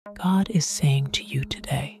God is saying to you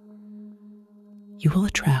today, you will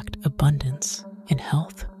attract abundance in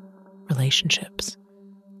health, relationships,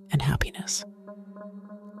 and happiness.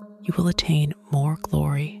 You will attain more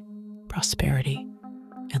glory, prosperity,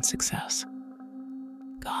 and success.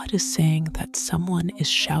 God is saying that someone is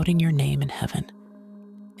shouting your name in heaven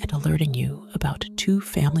and alerting you about 2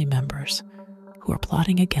 family members who are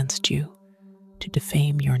plotting against you to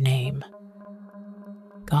defame your name.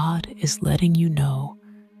 God is letting you know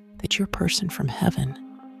that your person from heaven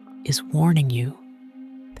is warning you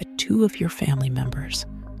that 2 of your family members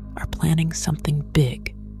are planning something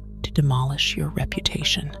big to demolish your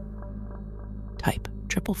reputation. Type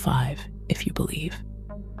 555 if you believe.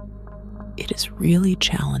 It is really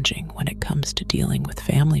challenging when it comes to dealing with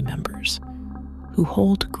family members who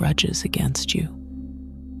hold grudges against you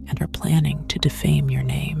and are planning to defame your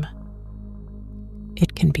name.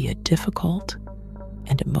 It can be a difficult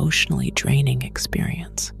and emotionally draining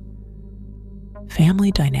experience.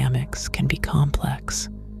 Family dynamics can be complex,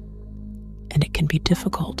 and it can be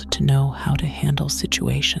difficult to know how to handle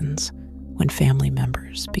situations when family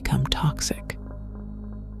members become toxic.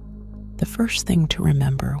 The first thing to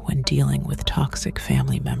remember when dealing with toxic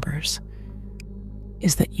family members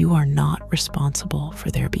is that you are not responsible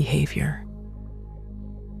for their behavior.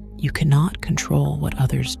 You cannot control what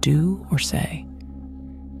others do or say,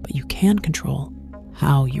 but you can control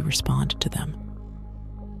how you respond to them.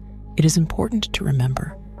 It is important to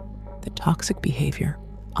remember that toxic behavior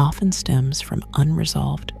often stems from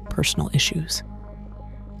unresolved personal issues,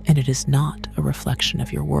 and it is not a reflection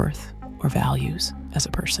of your worth or values as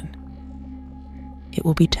a person. It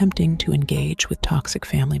will be tempting to engage with toxic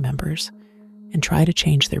family members and try to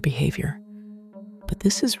change their behavior, but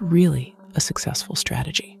this is really a successful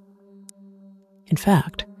strategy. In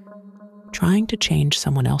fact, trying to change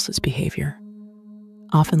someone else's behavior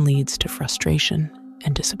often leads to frustration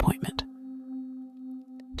and disappointment.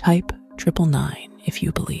 Type 999 if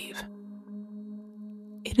you believe.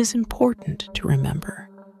 It is important to remember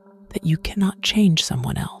that you cannot change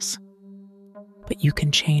someone else, but you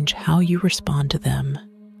can change how you respond to them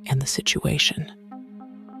and the situation.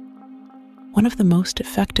 One of the most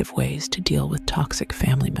effective ways to deal with toxic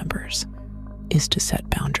family members is to set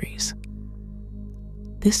boundaries.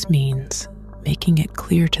 This means making it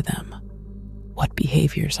clear to them what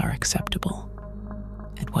behaviors are acceptable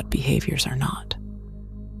and what behaviors are not.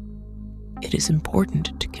 It is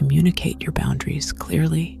important to communicate your boundaries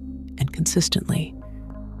clearly and consistently,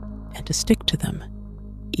 and to stick to them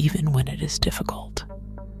even when it is difficult.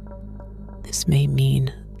 This may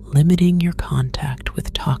mean limiting your contact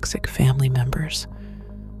with toxic family members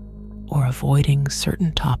or avoiding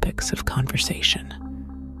certain topics of conversation.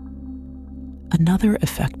 Another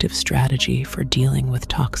effective strategy for dealing with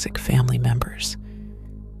toxic family members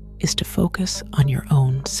is to focus on your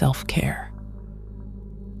own self-care.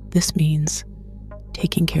 This means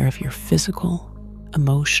taking care of your physical,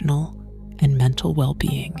 emotional, and mental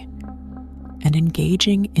well-being and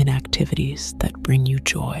engaging in activities that bring you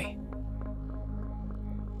joy.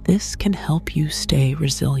 This can help you stay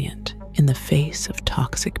resilient in the face of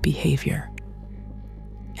toxic behavior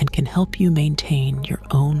and can help you maintain your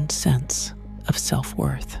own sense of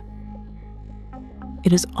self-worth.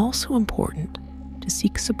 It is also important to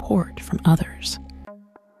seek support from others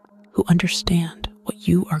who understand what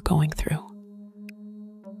you are going through.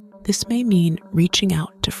 This may mean reaching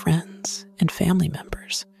out to friends and family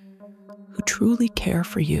members who truly care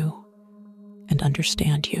for you and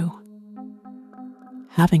understand you.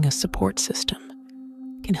 Having a support system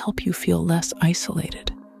can help you feel less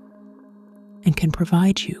isolated and can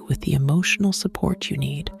provide you with the emotional support you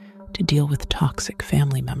need to deal with toxic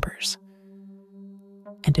family members.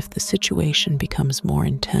 And if the situation becomes more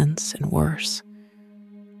intense and worse,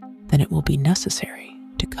 then it will be necessary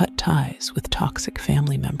to cut ties with toxic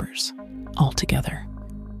family members altogether.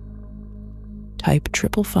 Type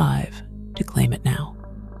 555 to claim it now.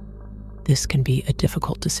 This can be a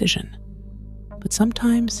difficult decision, but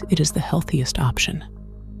sometimes it is the healthiest option.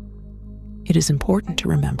 It is important to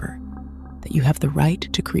remember that you have the right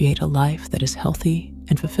to create a life that is healthy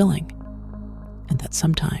and fulfilling, and that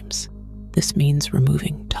sometimes this means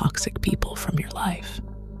removing toxic people from your life.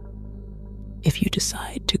 If you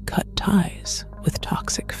decide to cut ties with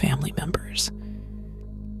toxic family members,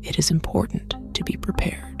 it is important to be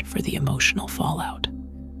prepared for the emotional fallout.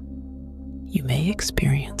 You may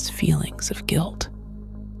experience feelings of guilt,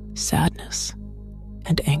 sadness,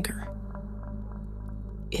 and anger.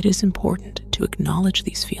 It is important to acknowledge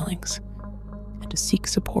these feelings and to seek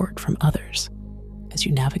support from others as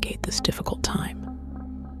you navigate this difficult time.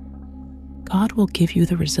 God will give you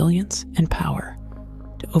the resilience and power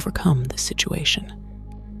to overcome this situation,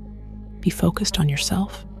 Be focused on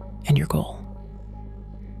yourself and your goal.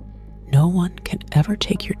 No one can ever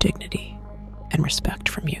take your dignity and respect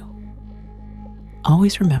from you.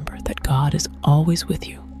 Always remember that God is always with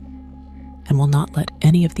you and will not let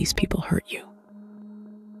any of these people hurt you.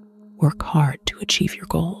 Work hard to achieve your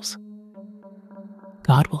goals.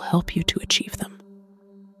 God will help you to achieve them.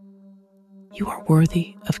 You are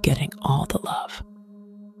worthy of getting all the love.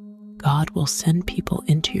 God will send people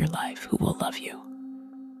into your life who will love you,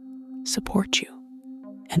 support you,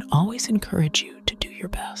 and always encourage you to do your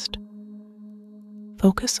best.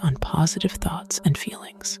 Focus on positive thoughts and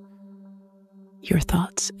feelings. Your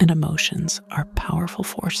thoughts and emotions are powerful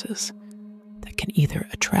forces that can either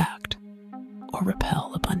attract or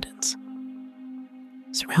repel abundance.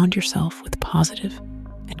 Surround yourself with positive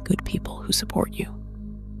and good people who support you,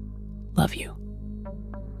 love you,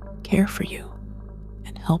 care for you,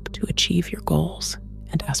 and help to achieve your goals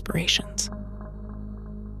and aspirations.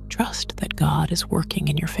 Trust that God is working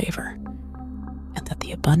in your favor and that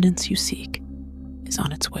the abundance you seek is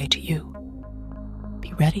on its way to you.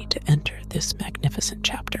 Be ready to enter this magnificent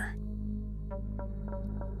chapter.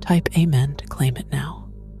 Type Amen to claim it now.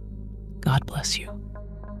 God bless you.